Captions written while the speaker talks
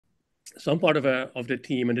So I'm part of the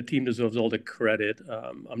team, and the team deserves all the credit.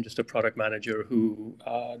 I'm just a product manager who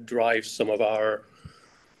drives some of our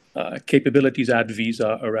capabilities at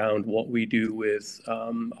Visa around what we do with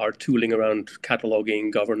our tooling around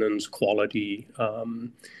cataloging, governance, quality.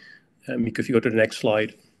 Mika, if you go to the next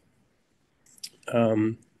slide.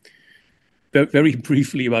 Very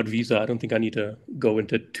briefly about Visa, I don't think I need to go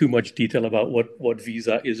into too much detail about what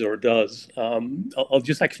Visa is or does. I'll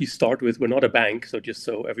just actually start with, we're not a bank, so just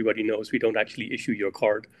so everybody knows, we don't actually issue your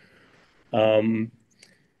card.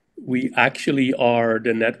 We actually are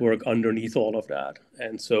the network underneath all of that.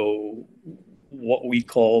 And so what we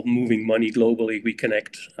call moving money globally, we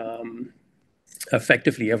connect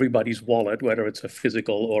effectively everybody's wallet, whether it's a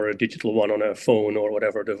physical or a digital one on a phone or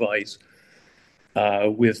whatever device,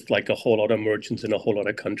 with like a whole lot of merchants in a whole lot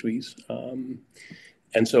of countries.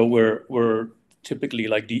 And so we're typically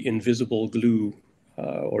like the invisible glue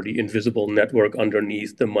or the invisible network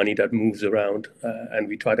underneath the money that moves around. And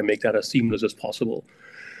we try to make that as seamless as possible.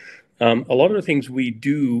 A lot of the things we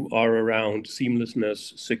do are around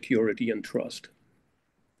seamlessness, security, and trust.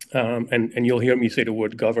 And you'll hear me say the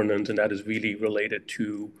word governance, and that is really related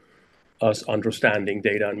to us understanding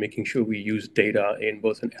data and making sure we use data in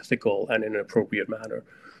both an ethical and in an appropriate manner.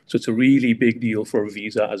 So it's a really big deal for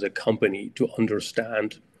Visa as a company to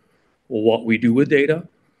understand what we do with data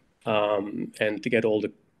and to get all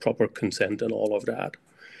the proper consent and all of that.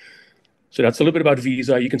 So that's a little bit about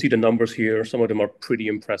Visa. You can see the numbers here. Some of them are pretty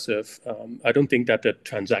impressive. I don't think that the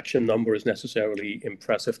transaction number is necessarily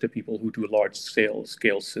impressive to people who do large scale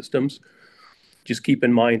systems. Just keep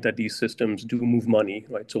in mind that these systems do move money,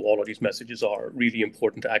 right? So all of these messages are really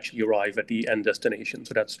important to actually arrive at the end destination.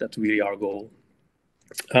 So that's really our goal.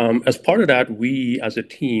 As part of that, we as a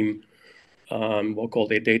team, we'll call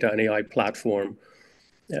it a data and AI platform.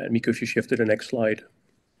 Mika, if you shift to the next slide.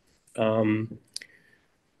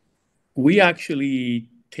 We actually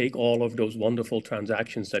take all of those wonderful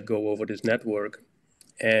transactions that go over this network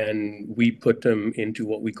and we put them into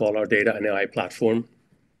what we call our data and AI platform.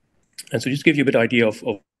 And so just to give you a bit of idea of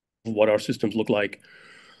what our systems look like.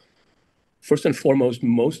 First and foremost,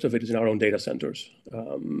 most of it is in our own data centers.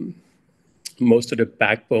 Most of the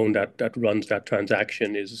backbone that runs that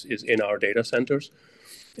transaction is in our data centers.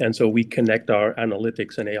 And so we connect our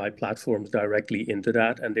analytics and AI platforms directly into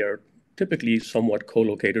that, and they're typically somewhat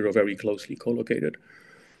co-located or very closely co-located.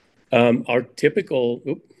 Our typical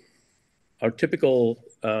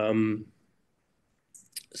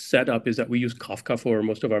setup is that we use Kafka for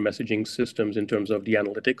most of our messaging systems in terms of the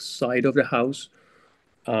analytics side of the house.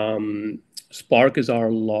 Spark is our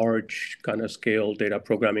large kind of scale data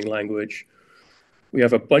programming language. We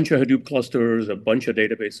have a bunch of Hadoop clusters, a bunch of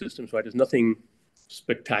database systems, right? There's nothing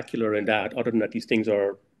spectacular in that, other than that these things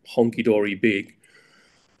are honky-dory big.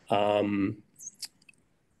 Common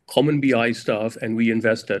BI stuff, and we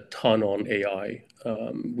invest a ton on AI.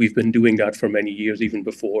 We've been doing that for many years, even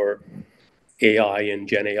before AI and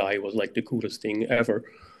Gen AI was like the coolest thing ever.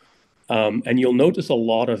 And you'll notice a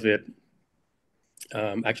lot of it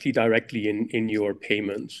actually directly in your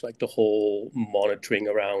payments, like the whole monitoring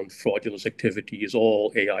around fraudulent activity is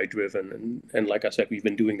all AI driven. And like I said, we've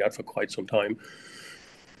been doing that for quite some time.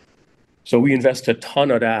 So we invest a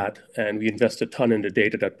ton of that, and we invest a ton in the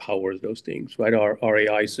data that powers those things, right? Our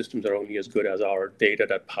AI systems are only as good as our data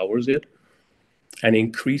that powers it. And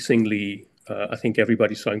increasingly, I think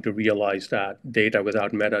everybody's starting to realize that data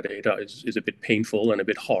without metadata is a bit painful and a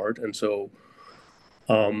bit hard. And so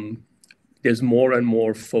there's more and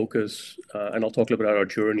more focus, and I'll talk a little bit about our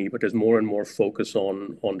journey, but there's more and more focus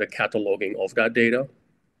on the cataloging of that data.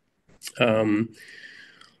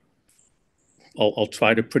 I'll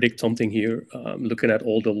try to predict something here. Looking at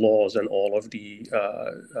all the laws and all of the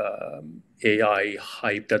AI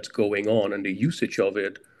hype that's going on and the usage of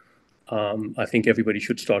it, I think everybody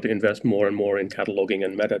should start to invest more and more in cataloging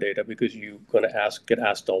and metadata, because you're going to get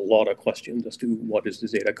asked a lot of questions as to what does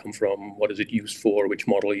this data come from, what is it used for, which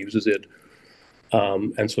model uses it,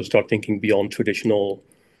 and so start thinking beyond traditional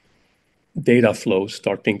data flows.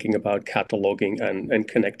 Start thinking about cataloging and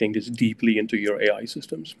connecting this deeply into your AI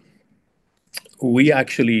systems. We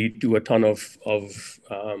actually do a ton of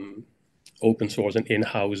open source and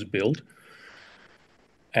in-house build.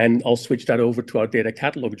 And I'll switch that over to our data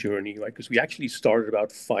catalog journey, right? Because we actually started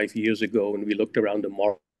about 5 years ago, and we looked around the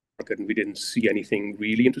market and we didn't see anything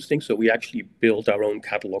really interesting. So we actually built our own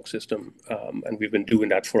catalog system, and we've been doing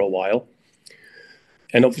that for a while.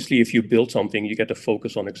 And obviously, if you build something, you get to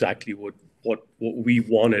focus on exactly what we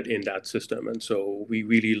wanted in that system. And so we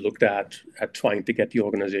really looked at trying to get the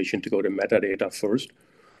organization to go to metadata first.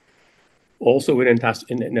 Also in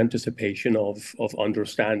anticipation of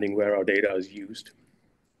understanding where our data is used.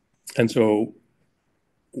 And so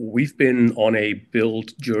we've been on a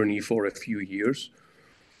build journey for a few years.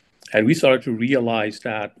 And we started to realize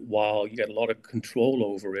that while you get a lot of control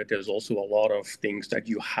over it, there's also a lot of things that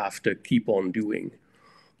you have to keep on doing.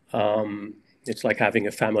 It's like having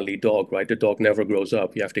a family dog, right? The dog never grows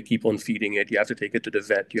up. You have to keep on feeding it. You have to take it to the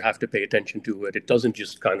vet. You have to pay attention to it. It doesn't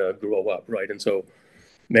just kind of grow up, right? And so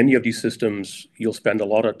many of these systems, you'll spend a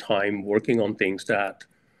lot of time working on things that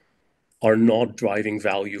are not driving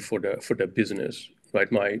value for the business,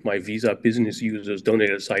 right? My Visa business users don't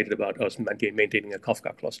get excited about us maintaining a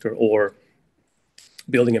Kafka cluster or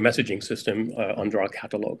building a messaging system under our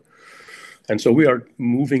catalog. And so we are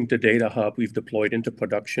moving to DataHub. We've deployed into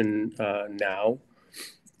production now,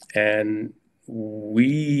 and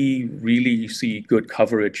we really see good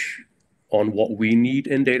coverage on what we need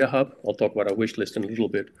in DataHub. I'll talk about our wish list in a little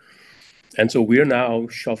bit. And so we're now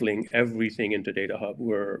shoveling everything into DataHub.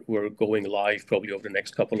 We're going live probably over the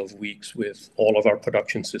next couple of weeks with all of our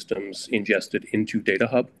production systems ingested into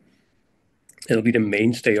DataHub. It'll be the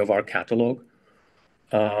mainstay of our catalog.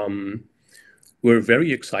 We're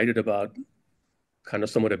very excited about kind of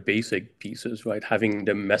some of the basic pieces, right? Having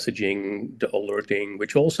the messaging, the alerting,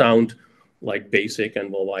 which all sound like basic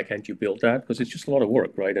and, well, why can't you build that? Because it's just a lot of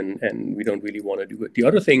work, right? And we don't really want to do it. The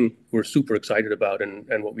other thing we're super excited about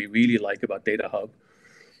and what we really like about DataHub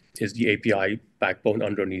is the API backbone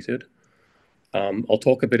underneath it. I'll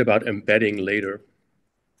talk a bit about embedding later,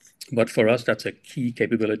 but for us, that's a key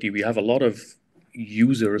capability. We have a lot of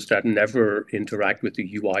users that never interact with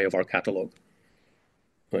the UI of our catalog.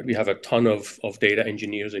 Right? We have a ton of data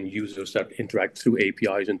engineers and users that interact through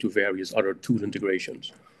APIs into various other tool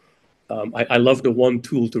integrations. I love the one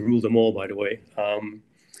tool to rule them all, by the way.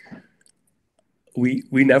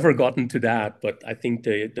 We never got into that, but I think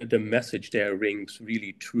the message there rings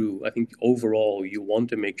really true. I think overall, you want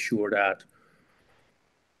to make sure that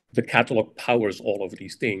the catalog powers all of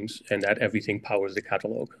these things and that everything powers the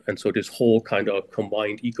catalog. And so this whole kind of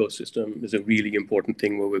combined ecosystem is a really important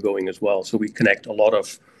thing where we're going as well. So we connect a lot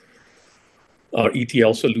of our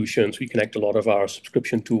ETL solutions, we connect a lot of our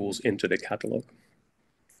subscription tools into the catalog.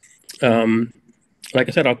 Like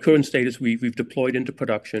I said, our current status, we've deployed into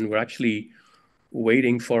production. We're actually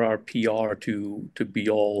waiting for our PR to be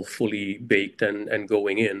all fully baked and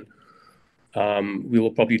going in. We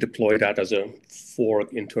will probably deploy that as a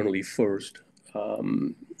fork internally first.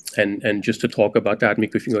 And just to talk about that,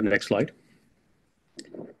 Miko, if you go to the next slide.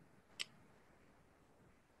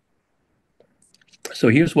 So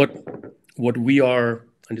here's what we are,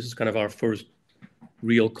 and this is kind of our first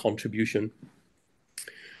real contribution.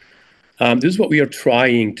 This is what we are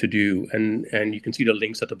trying to do, and you can see the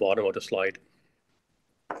links at the bottom of the slide.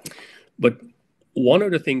 But one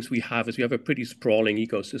of the things we have is we have a pretty sprawling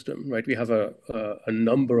ecosystem, right? We have a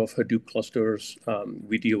number of Hadoop clusters.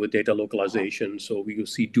 We deal with data localization, so we will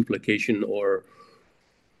see duplication or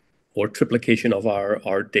triplication of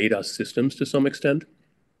our data systems to some extent.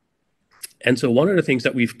 And so one of the things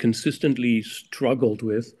that we've consistently struggled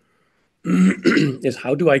with is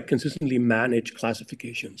how do I consistently manage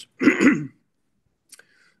classifications,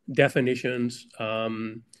 definitions,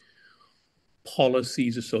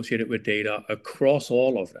 policies associated with data across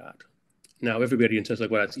all of that. Now, everybody says,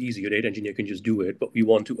 like, well, that's easy. Your data engineer can just do it. But we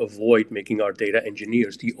want to avoid making our data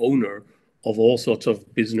engineers the owner of all sorts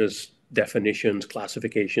of business definitions,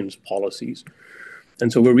 classifications, policies.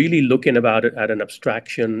 And so we're really looking about it at an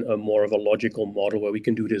abstraction, more of a logical model where we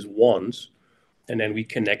can do this once, and then we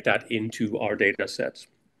connect that into our data sets.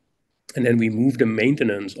 And then we move the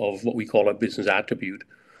maintenance of what we call a business attribute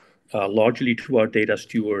largely to our data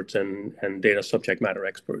stewards and data subject matter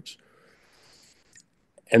experts.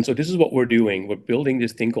 And so this is what we're doing. We're building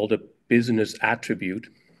this thing called a business attribute,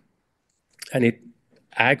 and it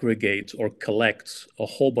aggregates or collects a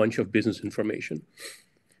whole bunch of business information.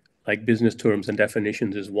 Like business terms and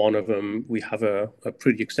definitions is one of them. We have a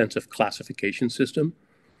pretty extensive classification system,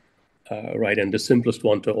 right? And the simplest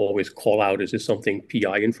one to always call out is something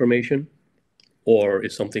PI information? Or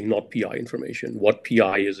is something not PI information? What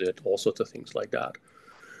PI is it? All sorts of things like that.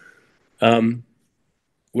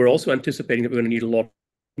 We're also anticipating that we're going to need a lot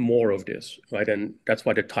more of this, right? And that's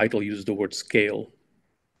why the title uses the word scale,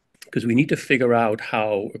 because we need to figure out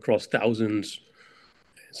how across thousands,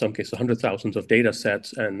 in some cases, 100,000 of data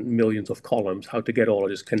sets and millions of columns, how to get all of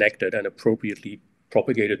this connected and appropriately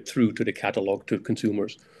propagated through to the catalog to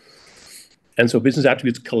consumers. And so business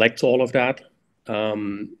attributes collects all of that.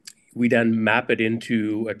 We then map it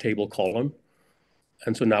into a table column.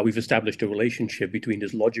 And so now we've established a relationship between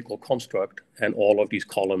this logical construct and all of these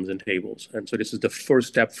columns and tables. And so this is the first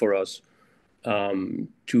step for us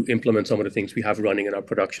to implement some of the things we have running in our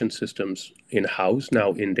production systems in-house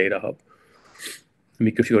now in DataHub. Let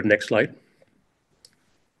me go to your next slide.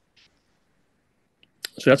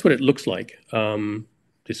 So that's what it looks like.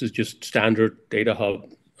 This is just standard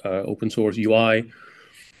DataHub open source UI.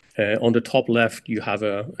 On the top left, you have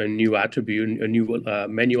a new attribute, a new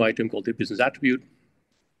menu item called the business attribute.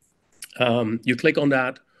 You click on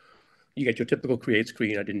that, you get your typical create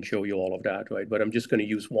screen. I didn't show you all of that, right? But I'm just going to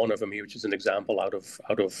use one of them here, which is an example out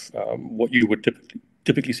of what you would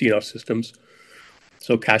typically see in our systems.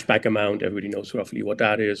 So cashback amount, everybody knows roughly what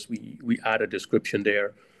that is. We add a description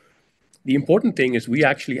there. The important thing is we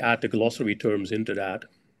actually add the glossary terms into that.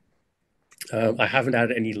 I haven't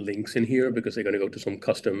added any links in here because they're going to go to some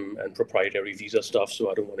custom and proprietary Visa stuff,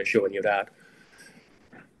 so I don't want to show any of that.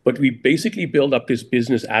 But we basically build up this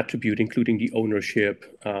business attribute, including the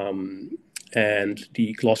ownership and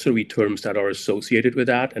the glossary terms that are associated with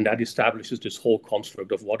that, and that establishes this whole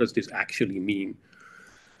construct of what does this actually mean.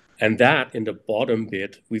 And that, in the bottom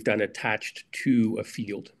bit, we've then attached to a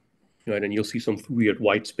field, right? And you'll see some weird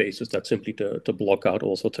white spaces that's simply to block out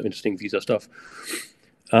all sorts of interesting Visa stuff.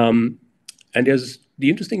 And the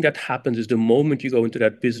interesting that happens is the moment you go into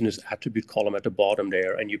that business attribute column at the bottom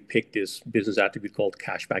there and you pick this business attribute called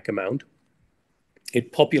cashback amount,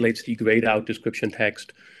 it populates the grayed out description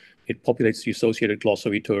text, it populates the associated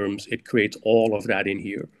glossary terms, it creates all of that in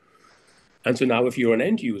here. And so now if you're an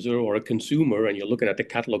end user or a consumer and you're looking at the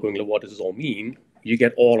catalog going, what does this all mean? You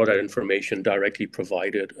get all of that information directly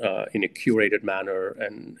provided in a curated manner,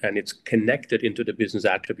 and it's connected into the business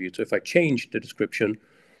attribute. So if I change the description,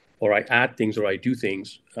 or I add things or I do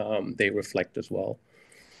things, they reflect as well.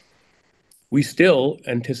 We still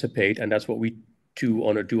anticipate, and that's what we do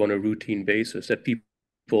on a routine basis, that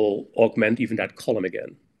people augment even that column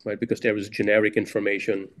again, right? Because there is generic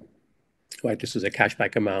information, right? This is a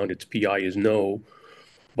cashback amount, its PI is no.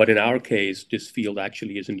 But in our case, this field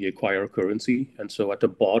actually is in the acquire currency. And so at the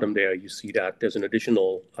bottom there, you see that there's an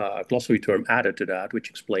additional glossary term added to that,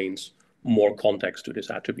 which explains more context to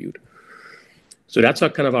this attribute. So that's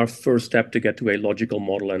kind of our first step to get to a logical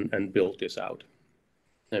model and build this out.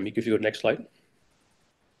 Let me give you the next slide.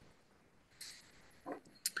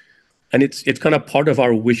 And it's kind of part of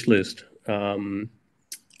our wish list.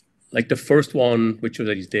 Like the first one, which was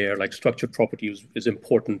already there, like structured property is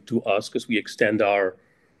important to us because we extend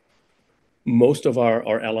most of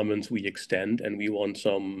our elements we extend, and we want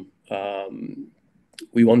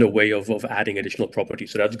a way of adding additional property.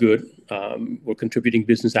 So that's good. We're contributing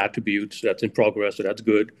business attributes. So that's in progress. So that's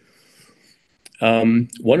good. One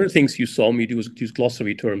of the things you saw me do is use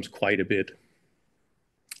glossary terms quite a bit.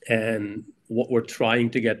 And what we're trying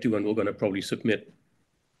to get to, and we're going to probably submit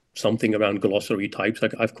something around glossary types,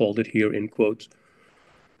 like I've called it here in quotes.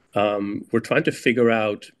 We're trying to figure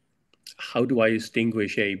out how do I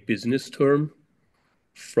distinguish a business term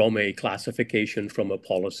from a classification from a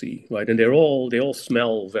policy, right? And they all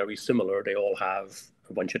smell very similar. They all have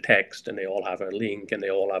a bunch of text, and they all have a link, and they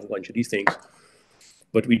all have a bunch of these things.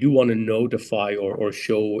 But we do want to notify or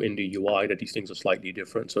show in the UI that these things are slightly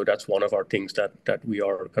different. So that's one of our things that we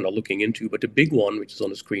are kind of looking into. But the big one, which is on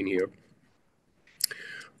the screen here,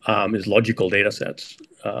 is logical data sets.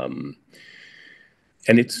 And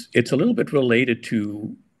it's a little bit related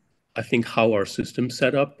to, I think, how our system's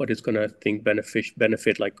set up, but it's going to, I think,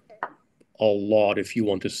 benefit like a lot if you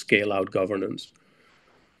want to scale out governance.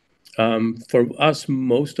 For us,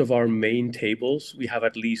 most of our main tables, we have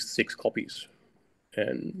at least 6 copies.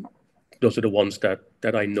 And those are the ones that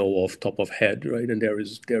I know off top of head, right? And there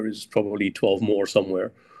is probably 12 more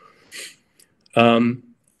somewhere. And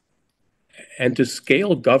to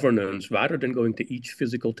scale governance, rather than going to each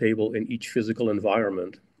physical table in each physical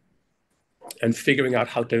environment and figuring out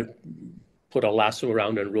how to put a lasso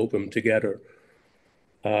around and rope them together,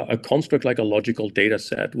 a construct like a logical data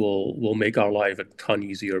set will make our life a ton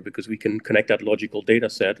easier, because we can connect that logical data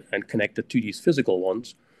set and connect it to these physical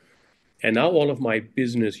ones. And now all of my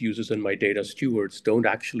business users and my data stewards don't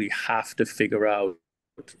actually have to figure out,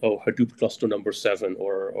 oh, Hadoop cluster number 7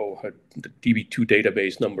 or the DB2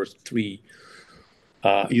 database number 3.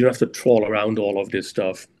 You don't have to trawl around all of this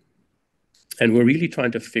stuff. And we're really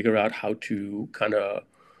trying to figure out how to kind of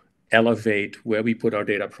elevate where we put our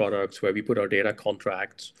data products, where we put our data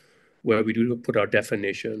contracts, where we do put our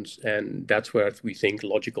definitions. And that's where we think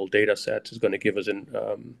logical data sets is going to give us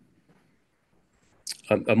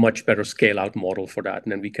a much better scale out model for that.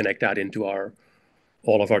 And then we connect that into all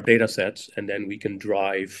of our data sets, and then we can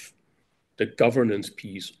drive the governance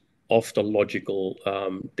piece off the logical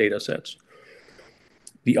data sets.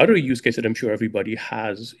 The other use case that I'm sure everybody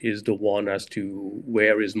has is the one as to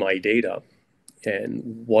where is my data, and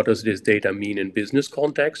what does this data mean in business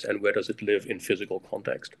context, and where does it live in physical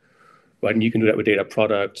context, right? And you can do that with data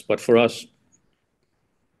products, but for us,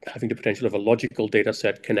 having the potential of a logical data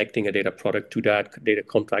set, connecting a data product to that, data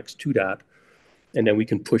contracts to that, and then we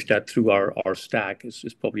can push that through our stack is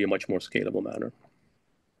probably a much more scalable manner.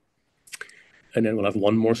 And then we'll have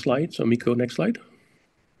one more slide. So Miko, next slide.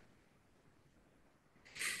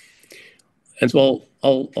 And so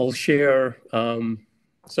I'll share some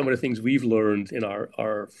of the things we've learned in our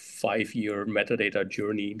 5-year metadata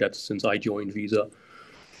journey that's since I joined Visa.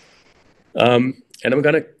 And I'm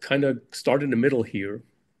going to kind of start in the middle here.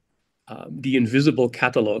 The invisible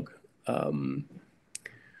catalog.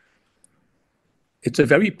 It's a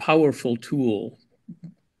very powerful tool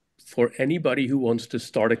for anybody who wants to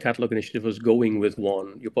start a catalog initiative as going with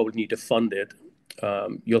one. You probably need to fund it.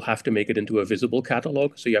 You'll have to make it into a visible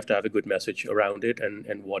catalog, so you have to have a good message around it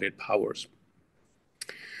and what it powers.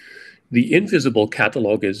 The invisible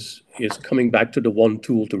catalog is coming back to the one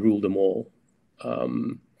tool to rule them all.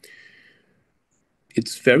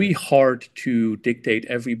 It's very hard to dictate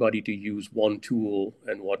everybody to use one tool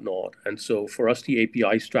and whatnot. And so for us, the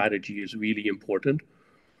API strategy is really important.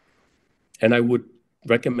 And I would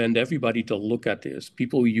recommend everybody to look at this.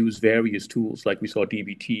 People use various tools, like we saw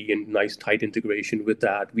dbt and nice tight integration with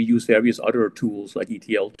that. We use various other tools like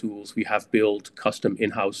ETL tools. We have built custom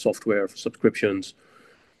in-house software for subscriptions,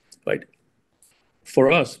 right? For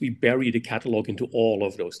us, we bury the catalog into all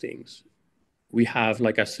of those things. We have,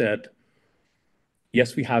 like I said,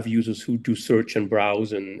 yes, we have users who do search and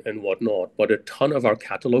browse and whatnot, but a ton of our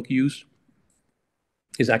catalog use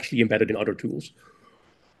is actually embedded in other tools.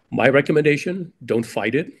 My recommendation, don't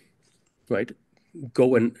fight it, right?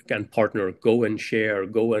 Go and partner, go and share,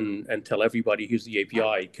 go and tell everybody, here's the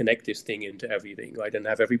API, connect this thing into everything, right? And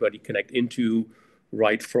have everybody connect into,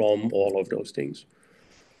 right from, all of those things.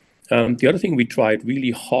 The other thing we tried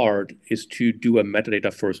really hard is to do a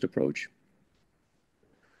metadata first approach.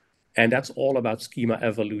 And that's all about schema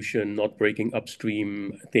evolution, not breaking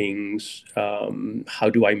upstream things. How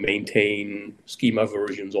do I maintain schema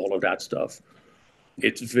versions, all of that stuff.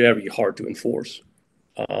 It's very hard to enforce.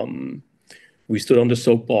 We stood on the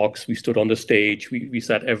soapbox, we stood on the stage, we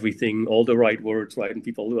said everything, all the right words, right? And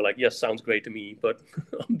people were like, yes, sounds great to me, but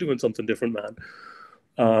I'm doing something different, man.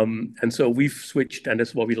 And so we've switched, and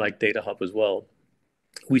that's why we like DataHub as well.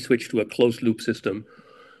 We switched to a closed loop system.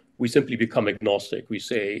 We simply become agnostic. We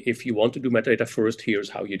say, if you want to do metadata first,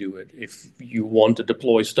 here's how you do it. If you want to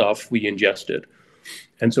deploy stuff, we ingest it.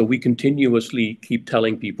 And so we continuously keep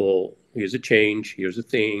telling people, here's a change, here's a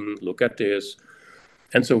thing, look at this.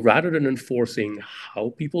 And so rather than enforcing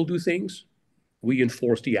how people do things, we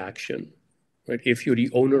enforce the action. Right? If you're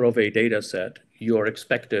the owner of a data set, you're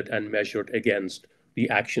expected and measured against the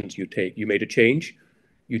actions you take. You made a change,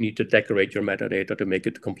 you need to decorate your metadata to make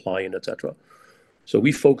it compliant, etc. So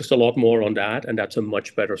we focused a lot more on that, and that's a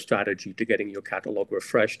much better strategy to getting your catalog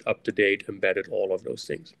refreshed, up to date, embedded, all of those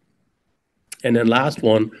things. And then last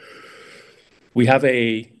one, we have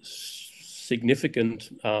a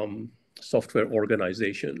significant software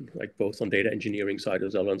organization, like both on data engineering side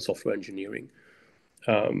as well as on software engineering.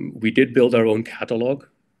 We did build our own catalog.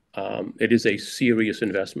 It is a serious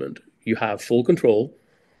investment. You have full control,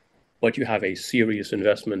 but you have a serious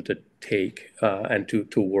investment to take and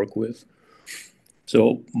to work with.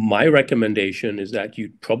 So my recommendation is that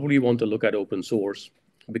you probably want to look at open source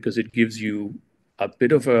because it gives you a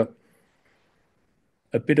bit of the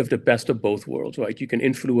best of both worlds, right? You can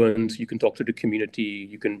influence, you can talk to the community,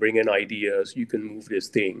 you can bring in ideas, you can move this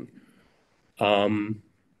thing.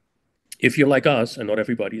 If you're like us, and not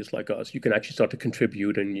everybody is like us, you can actually start to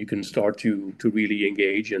contribute and you can start to really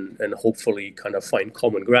engage and hopefully kind of find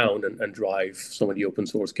common ground and drive some of the open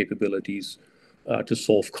source capabilities to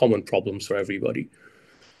solve common problems for everybody.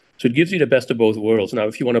 So it gives you the best of both worlds. Now,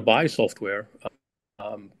 if you want to buy software,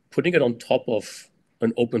 putting it on top of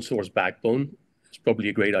an open source backbone is probably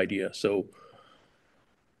a great idea. So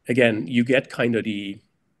again, you get kind of the,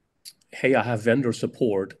 hey, I have vendor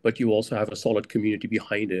support, but you also have a solid community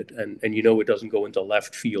behind it. And you know it doesn't go into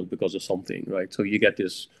left field because of something, right? So you get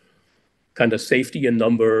this kind of safety in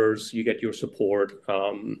numbers, you get your support.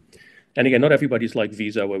 And again, not everybody's like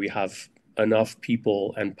Visa, where we have enough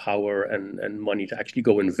people and power and money to actually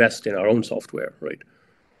go invest in our own software, right?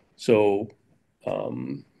 So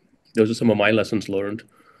those are some of my lessons learned.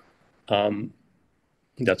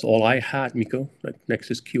 That's all I had, Miko.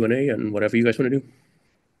 Next is Q&A and whatever you guys want to do.